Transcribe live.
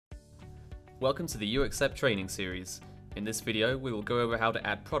Welcome to the uAccept training series. In this video, we will go over how to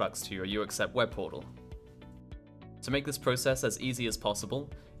add products to your uAccept web portal. To make this process as easy as possible,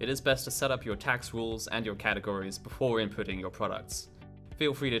 it is best to set up your tax rules and your categories before inputting your products.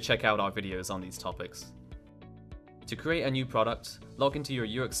 Feel free to check out our videos on these topics. To create a new product, log into your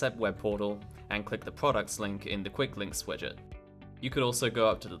uAccept web portal and click the Products link in the Quick Links widget. You could also go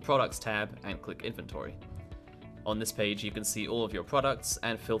up to the Products tab and click Inventory. On this page, you can see all of your products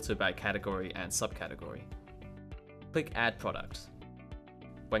and filter by category and subcategory. Click Add Product.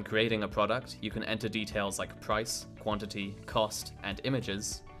 When creating a product, you can enter details like price, quantity, cost, and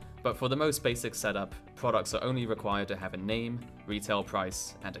images, but for the most basic setup, products are only required to have a name, retail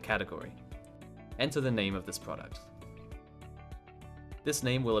price, and a category. Enter the name of this product. This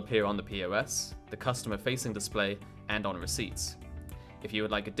name will appear on the POS, the customer-facing display, and on receipts. If you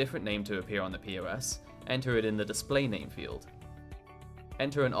would like a different name to appear on the POS, enter it in the display name field.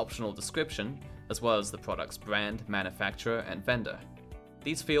 Enter an optional description, as well as the product's brand, manufacturer, and vendor.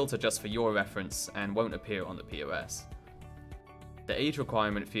 These fields are just for your reference and won't appear on the POS. The age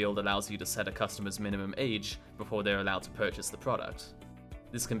requirement field allows you to set a customer's minimum age before they're allowed to purchase the product.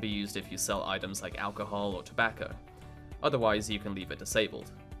 This can be used if you sell items like alcohol or tobacco. Otherwise, you can leave it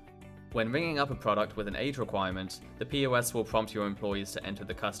disabled. When ringing up a product with an age requirement, the POS will prompt your employees to enter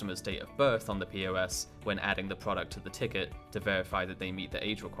the customer's date of birth on the POS when adding the product to the ticket to verify that they meet the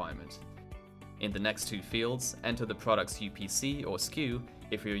age requirement. In the next two fields, enter the product's UPC or SKU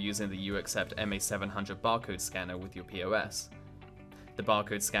if you're using the uAccept MA700 barcode scanner with your POS. The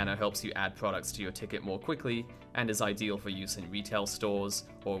barcode scanner helps you add products to your ticket more quickly and is ideal for use in retail stores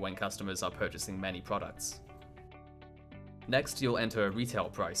or when customers are purchasing many products. Next, you'll enter a retail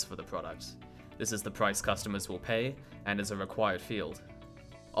price for the product. This is the price customers will pay and is a required field.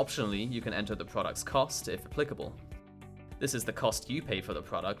 Optionally, you can enter the product's cost if applicable. This is the cost you pay for the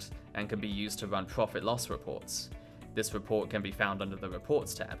product and can be used to run profit-loss reports. This report can be found under the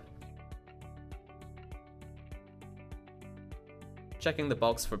Reports tab. Checking the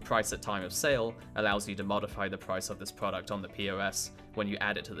box for price at time of sale allows you to modify the price of this product on the POS when you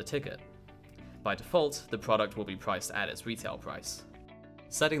add it to the ticket. By default, the product will be priced at its retail price.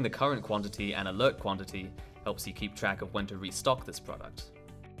 Setting the current quantity and alert quantity helps you keep track of when to restock this product.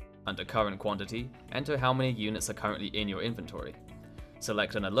 Under current quantity, enter how many units are currently in your inventory.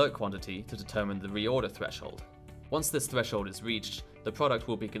 Select an alert quantity to determine the reorder threshold. Once this threshold is reached, the product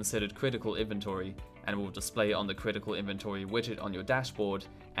will be considered critical inventory and will display on the critical inventory widget on your dashboard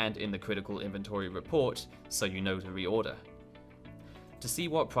and in the critical inventory report so you know to reorder. To see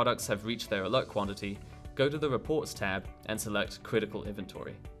what products have reached their alert quantity, go to the Reports tab and select Critical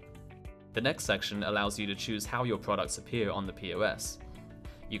Inventory. The next section allows you to choose how your products appear on the POS.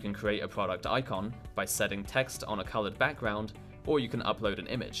 You can create a product icon by setting text on a colored background, or you can upload an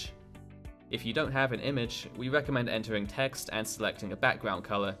image. If you don't have an image, we recommend entering text and selecting a background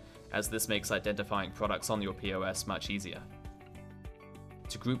color, as this makes identifying products on your POS much easier.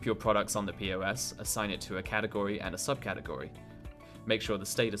 To group your products on the POS, assign it to a category and a subcategory. Make sure the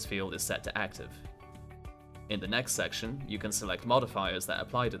status field is set to active. In the next section, you can select modifiers that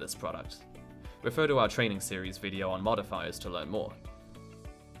apply to this product. Refer to our training series video on modifiers to learn more.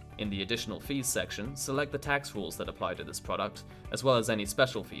 In the additional fees section, select the tax rules that apply to this product, as well as any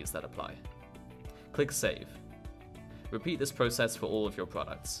special fees that apply. Click Save. Repeat this process for all of your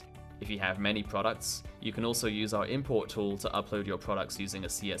products. If you have many products, you can also use our import tool to upload your products using a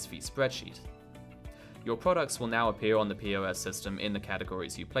CSV spreadsheet. Your products will now appear on the POS system in the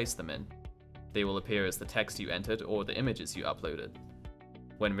categories you place them in. They will appear as the text you entered or the images you uploaded.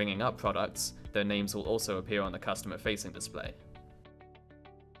 When ringing up products, their names will also appear on the customer-facing display.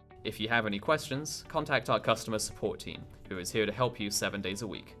 If you have any questions, contact our customer support team, who is here to help you 7 days a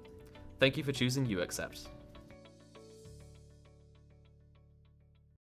week. Thank you for choosing uAccept.